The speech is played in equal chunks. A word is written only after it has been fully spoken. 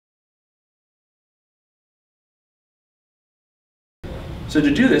So to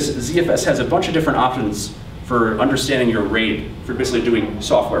do this, ZFS has a bunch of different options for understanding your RAID, for basically doing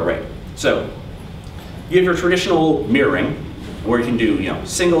software RAID. So you have your traditional mirroring, where you can do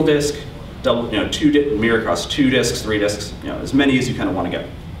single disk, double, mirror across 2 disks, 3 disks, as many as you kind of want to get.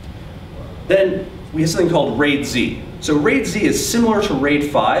 Then we have something called RAID-Z. So RAID-Z is similar to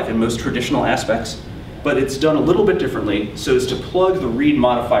RAID-5 in most traditional aspects, but it's done a little bit differently so as to plug the read,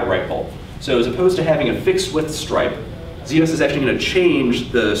 modify, write hole. So as opposed to having a fixed width stripe, ZFS is actually going to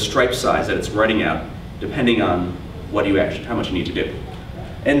change the stripe size that it's writing out depending on how much you need to do.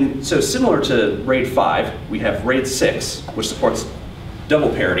 And so similar to RAID-5, we have RAID-6, which supports double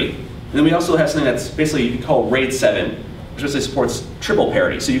parity. And then we also have something that's basically you can call RAID-7, which basically supports triple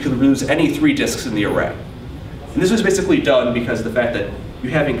parity. So you can lose any 3 disks in the array. And this was basically done because of the fact that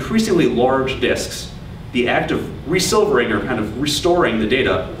you have increasingly large disks. The act of resilvering or kind of restoring the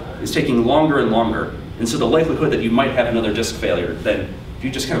data is taking longer and longer. And so the likelihood that you might have another disk failure, then if you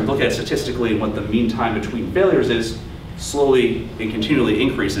just kind of look at it statistically and what the mean time between failures is, slowly and continually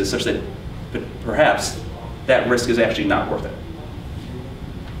increases such that perhaps that risk is actually not worth it.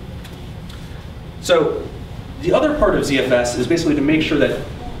 So the other part of ZFS is basically to make sure that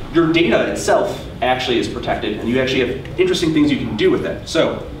your data itself actually is protected and you actually have interesting things you can do with it.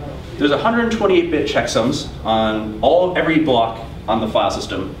 So there's 128-bit checksums on every block on the file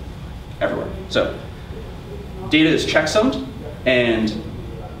system everywhere. So data is checksummed, and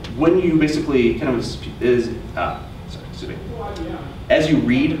when you basically as you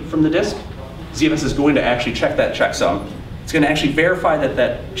read from the disk, ZFS is going to actually check that checksum. It's going to actually verify that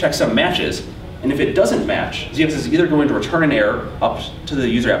that checksum matches, and if it doesn't match, ZFS is either going to return an error up to the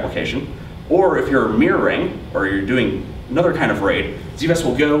user application, or if you're mirroring or you're doing another kind of RAID, ZFS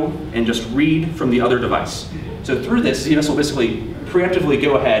will go and just read from the other device. So through this, ZFS will basically preemptively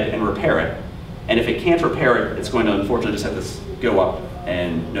go ahead and repair it. And if it can't repair it, it's going to unfortunately just have this go up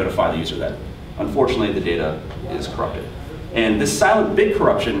and notify the user that unfortunately the data is corrupted. And this silent bit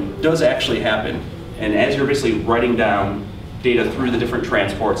corruption does actually happen. And as you're basically writing down data through the different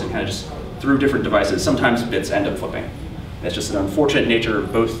transports and kind of just through different devices, sometimes bits end up flipping. That's just an unfortunate nature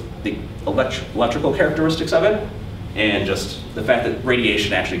of both the electrical characteristics of it and just the fact that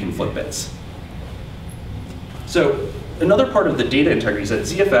radiation actually can flip bits. So another part of the data integrity is that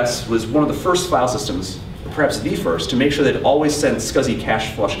ZFS was one of the first file systems, or perhaps the first, to make sure that it always sent SCSI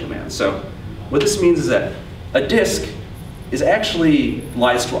cache flush commands. So what this means is that a disk is actually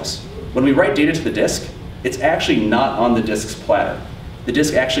lies to us. When we write data to the disk, it's actually not on the disk's platter. The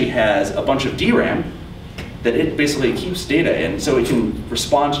disk actually has a bunch of DRAM that it basically keeps data in so it can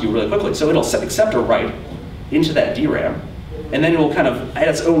respond to you really quickly. So it'll accept a write into that DRAM, and then it will kind of, at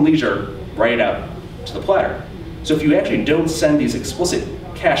its own leisure, write it out to the platter. So if you actually don't send these explicit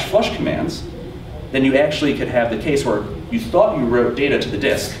cache flush commands, then you actually could have the case where you thought you wrote data to the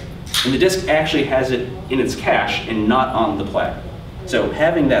disk, and the disk actually has it in its cache and not on the platter. So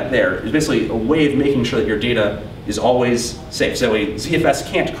having that there is basically a way of making sure that your data is always safe. So a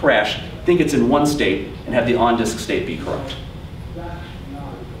ZFS can't crash, think it's in one state, and have the on-disk state be corrupt.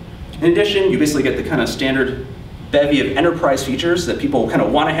 In addition, you basically get the kind of standard bevy of enterprise features that people kind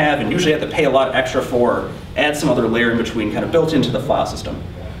of want to have and usually have to pay a lot extra for, or add some other layer in between kind of built into the file system.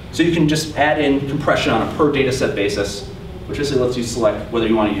 So you can just add in compression on a per data set basis, which basically lets you select whether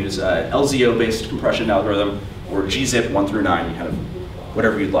you want to use LZO-based compression algorithm or gzip 1 through 9, kind of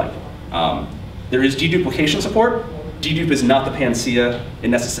whatever you'd like. There is deduplication support. Dedupe is not the panacea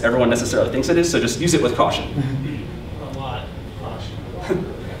everyone necessarily thinks it is, so just use it with caution. A lot of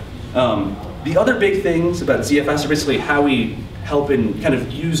caution. The other big things about ZFS are basically how we help and kind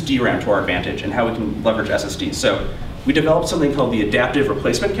of use DRAM to our advantage and how we can leverage SSDs. So we developed something called the adaptive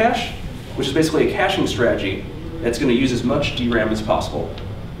replacement cache, which is basically a caching strategy that's going to use as much DRAM as possible.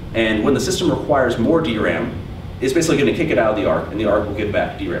 And when the system requires more DRAM, it's basically going to kick it out of the ARC, and the ARC will give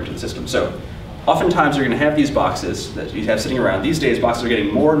back DRAM to the system. So oftentimes you're going to have these boxes that you have sitting around. These days, boxes are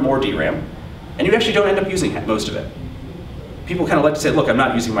getting more and more DRAM, and you actually don't end up using most of it. People kind of like to say, look, I'm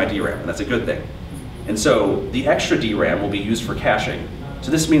not using my DRAM, and that's a good thing. And so the extra DRAM will be used for caching.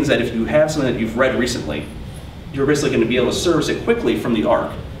 So this means that if you have something that you've read recently, you're basically going to be able to service it quickly from the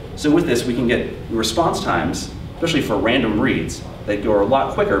ARC. So with this, we can get response times, especially for random reads, that go a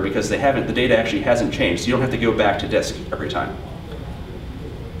lot quicker because the data actually hasn't changed, so you don't have to go back to disk every time.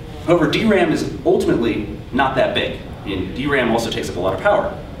 However, DRAM is ultimately not that big, and DRAM also takes up a lot of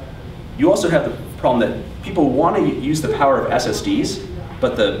power. You also have the problem that people want to use the power of SSDs,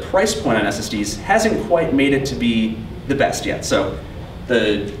 but the price point on SSDs hasn't quite made it to be the best yet. So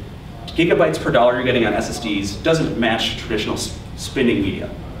the gigabytes per dollar you're getting on SSDs doesn't match traditional spinning media.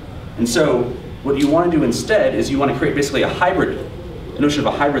 And so what you want to do instead is you want to create basically a hybrid notion of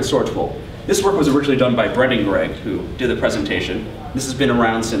a hybrid storage pool. This work was originally done by Brendan Gregg, who did the presentation. This has been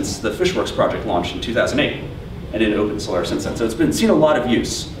around since the Fishworks project launched in 2008, and in open Solaris since then. So it's been seen a lot of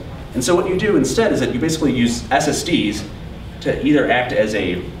use. And so what you do instead is that you basically use SSDs to either act as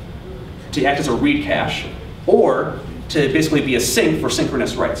a read cache, or to basically be a sink for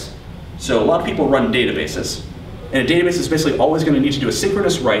synchronous writes. So a lot of people run databases, and a database is basically always going to need to do a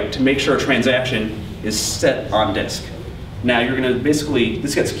synchronous write to make sure a transaction is set on disk. Now you're going to basically,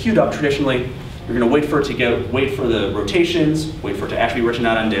 this gets queued up traditionally, you're going to wait for it to go, wait for the rotations, wait for it to actually be written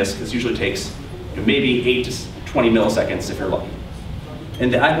out on disk. This usually takes maybe 8 to 20 milliseconds if you're lucky.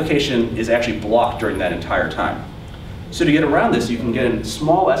 And the application is actually blocked during that entire time. So to get around this, you can get a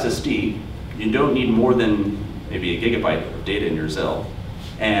small SSD. You don't need more than maybe a gigabyte of data in your ZIL.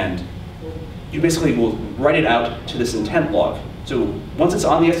 And you basically will write it out to this intent log. So once it's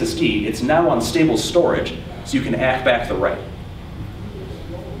on the SSD, it's now on stable storage, so you can act back the write.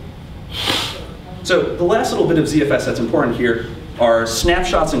 So the last little bit of ZFS that's important here are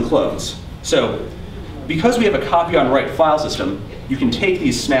snapshots and clones. So because we have a copy on write file system, you can take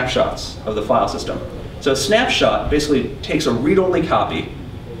these snapshots of the file system. So a snapshot basically takes a read-only copy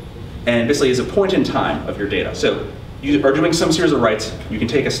and basically is a point in time of your data. So you are doing some series of writes, you can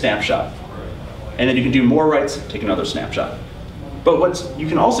take a snapshot. And then you can do more writes, take another snapshot. But what you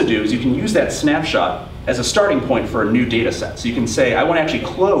can also do is you can use that snapshot as a starting point for a new data set. So you can say, I want to actually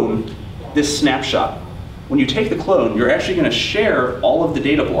clone this snapshot. When you take the clone, you're actually going to share all of the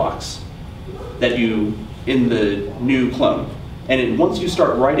data blocks that you in the new clone. And once you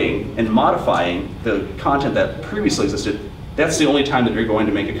start writing and modifying the content that previously existed, that's the only time that you're going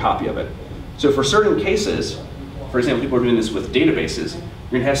to make a copy of it. So for certain cases, for example, people are doing this with databases,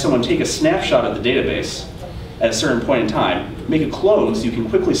 you're going to have someone take a snapshot of the database at a certain point in time, make a clone so you can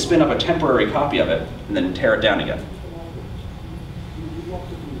quickly spin up a temporary copy of it, and then tear it down again.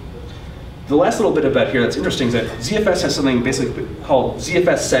 The last little bit about here that's interesting is that ZFS has something basically called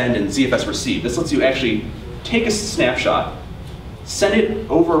ZFS send and ZFS receive. This lets you actually take a snapshot, send it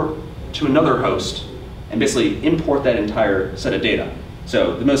over to another host, and basically import that entire set of data.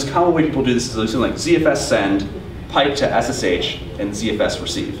 So the most common way people do this is something like ZFS send, pipe to SSH, and ZFS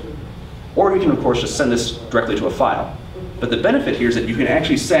receive. Or you can, of course, just send this directly to a file. But the benefit here is that you can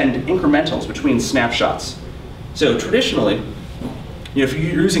actually send incrementals between snapshots. So traditionally, if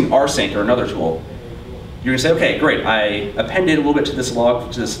you're using rsync or another tool, you're going to say, OK, great, I appended a little bit to this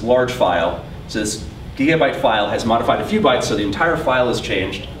large file. So this gigabyte file has modified a few bytes, so the entire file is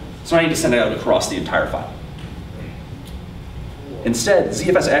changed. So I need to send it out across the entire file. Instead,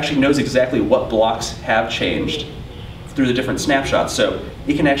 ZFS actually knows exactly what blocks have changed through the different snapshots. So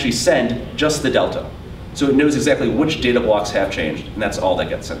it can actually send just the delta. So it knows exactly which data blocks have changed, and that's all that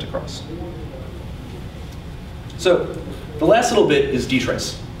gets sent across. So the last little bit is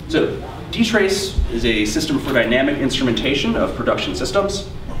Dtrace. So Dtrace is a system for dynamic instrumentation of production systems.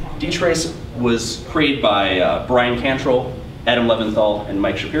 Dtrace was created by Brian Cantrell, Adam Leventhal, and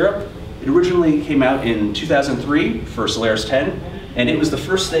Mike Shapiro. It originally came out in 2003 for Solaris 10, and it was the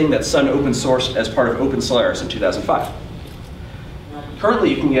first thing that Sun open sourced as part of Open Solaris in 2005.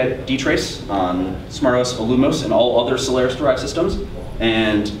 Currently, you can get Dtrace on SmartOS, Illumos, and all other Solaris-derived systems,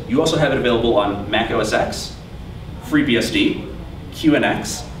 and you also have it available on Mac OS X, FreeBSD,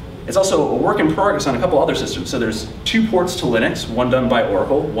 QNX. It's also a work in progress on a couple other systems. So there's 2 ports to Linux, one done by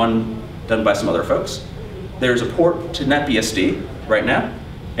Oracle, one done by some other folks. There's a port to NetBSD right now,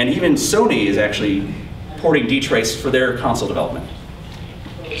 and even Sony is actually porting Dtrace for their console development.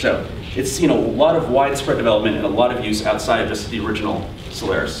 So it's seen a lot of widespread development and a lot of use outside of just the original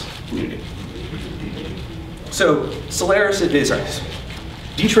Solaris community. So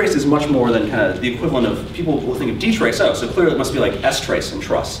Dtrace is much more than kind of the equivalent of, people will think of Dtrace, oh, so clearly it must be like strace and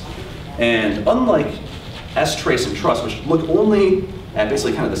truss. And unlike strace and truss, which look only at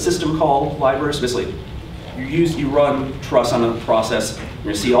basically kind of the system call libraries, basically you run truss on a process, you're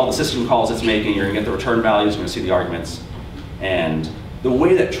going to see all the system calls it's making, you're going to get the return values, you're going to see the arguments. And the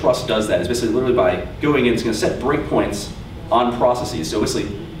way that truss does that is basically literally by going in, it's going to set breakpoints on processes. So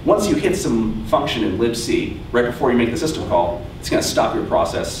basically, once you hit some function in libc, right before you make the system call, it's going to stop your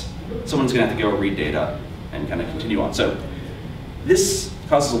process. Someone's going to have to go read data and kind of continue on. So this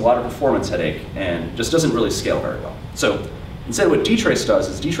causes a lot of performance headache and just doesn't really scale very well. So instead what Dtrace does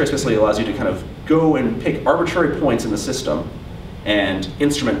is Dtrace basically allows you to kind of go and pick arbitrary points in the system and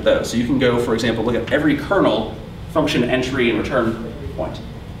instrument those. So you can go, for example, look at every kernel function entry and return point.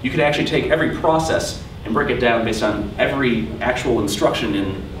 You could actually take every process and break it down based on every actual instruction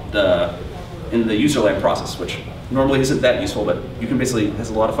in the userland process, which normally isn't that useful, but you can basically, has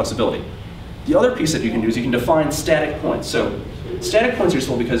a lot of flexibility. The other piece that you can do is you can define static points. So static points are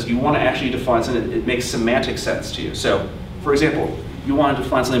useful because you want to actually define something that it makes semantic sense to you. So, for example, you want to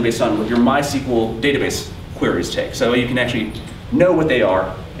define something based on what your MySQL database queries take. So you can actually know what they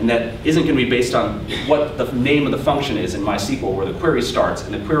are, and that isn't going to be based on what the name of the function is in MySQL, where the query starts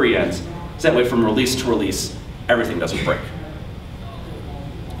and the query ends. So that way, from release to release, everything doesn't break.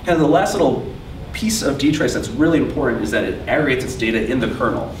 Kind of the last little piece of Dtrace that's really important is that it aggregates its data in the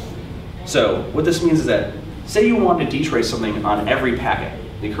kernel. So what this means is that, say you want to Dtrace something on every packet,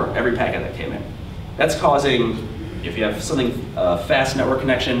 every packet that came in. That's causing, if you have something fast network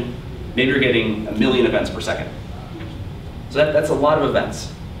connection, maybe you're getting 1 million events per second. So that's a lot of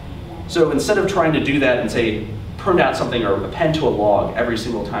events. So instead of trying to do that and say, print out something or append to a log every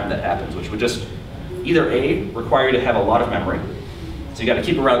single time that happens, which would just either A, require you to have a lot of memory, so you got to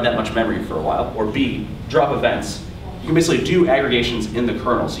keep around that much memory for a while, or B, drop events. You can basically do aggregations in the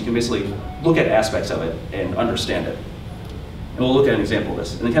kernel, so you can basically look at aspects of it and understand it. And we'll look at an example of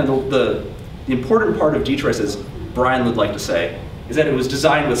this. And kind of the important part of Dtrace, as Brian would like to say, is that it was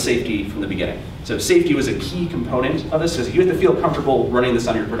designed with safety from the beginning. So safety was a key component of this, because you have to feel comfortable running this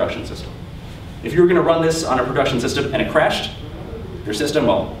on your production system. If you were going to run this on a production system and it crashed, your system,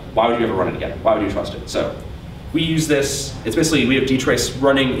 well, why would you ever run it again? Why would you trust it? So we use this, it's basically, we have Dtrace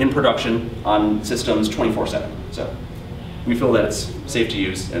running in production on systems 24/7. So we feel that it's safe to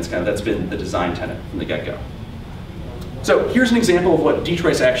use, and it's kind of, that's been the design tenet from the get-go. So here's an example of what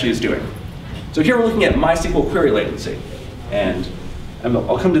Dtrace actually is doing. So here we're looking at MySQL query latency. And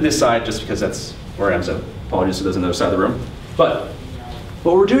I'll come to this side just because that's where I am, so apologies to those on the other side of the room. But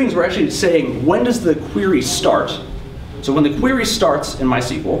what we're doing is we're actually saying, when does the query start? So when the query starts in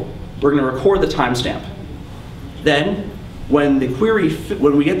MySQL, we're going to record the timestamp. Then, when we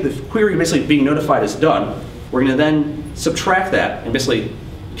get the query basically being notified is done, we're going to then subtract that and basically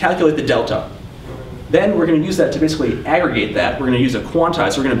calculate the delta. Then we're going to use that to basically aggregate that. We're going to use a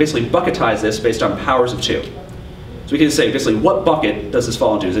quantize. So we're going to basically bucketize this based on powers of 2. So we can say basically what bucket does this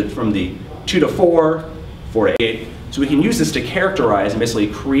fall into? Is it from the 2 to 4, 4 to 8? So we can use this to characterize and basically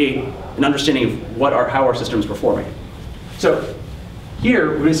create an understanding of how our system is performing. So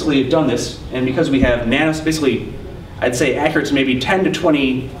here we basically have done this, and because we have basically I'd say accurate to maybe 10 to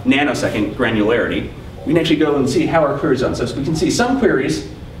 20 nanosecond granularity, we can actually go and see how our queries are done. So we can see some queries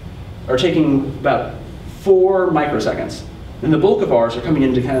are taking about 4 microseconds. And the bulk of ours are coming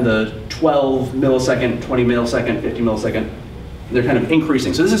into kind of the 12 millisecond, 20 millisecond, 50 millisecond. They're kind of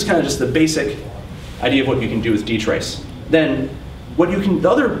increasing. So this is kind of just the basic idea of what you can do with Dtrace. Then the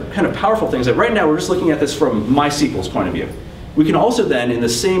other kind of powerful things that right now we're just looking at this from MySQL's point of view. We can also then, in the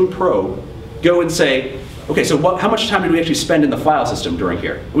same probe, go and say, okay, so how much time did we actually spend in the file system during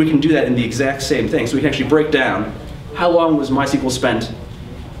here? We can do that in the exact same thing. So we can actually break down how long was MySQL spent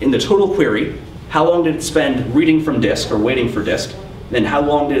in the total query, how long did it spend reading from disk or waiting for disk, then how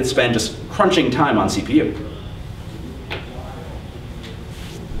long did it spend just crunching time on CPU.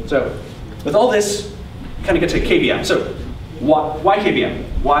 So with all this, kind of get to KVM. So why KVM?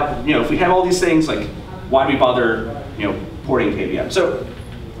 Why, if we have all these things, like why do we bother, porting KVM? So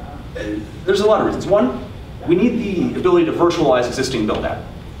there's a lot of reasons. One, we need the ability to virtualize existing build app.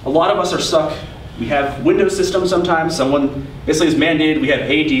 A lot of us are stuck. We have Windows systems sometimes. Someone basically is mandated. We have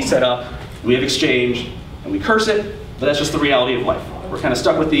AD set up. We have Exchange, and we curse it, but that's just the reality of life. We're kind of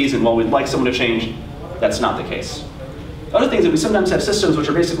stuck with these, and while we'd like someone to change, that's not the case. Other things that we sometimes have systems which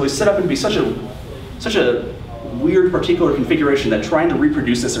are basically set up and be such a weird particular configuration that trying to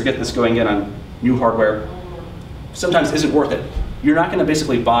reproduce this or get this going again on new hardware sometimes isn't worth it. You're not going to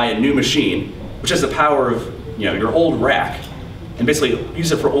basically buy a new machine which has the power of your old rack and basically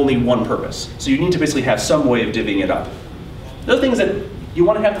use it for only one purpose. So you need to basically have some way of divvying it up. The other thing is that you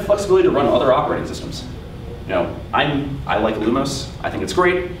want to have the flexibility to run other operating systems. I like Lumos. I think it's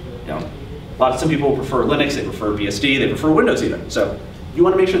great. Some people prefer Linux, they prefer BSD, they prefer Windows even. So you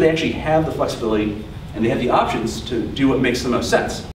want to make sure they actually have the flexibility and they have the options to do what makes the most sense.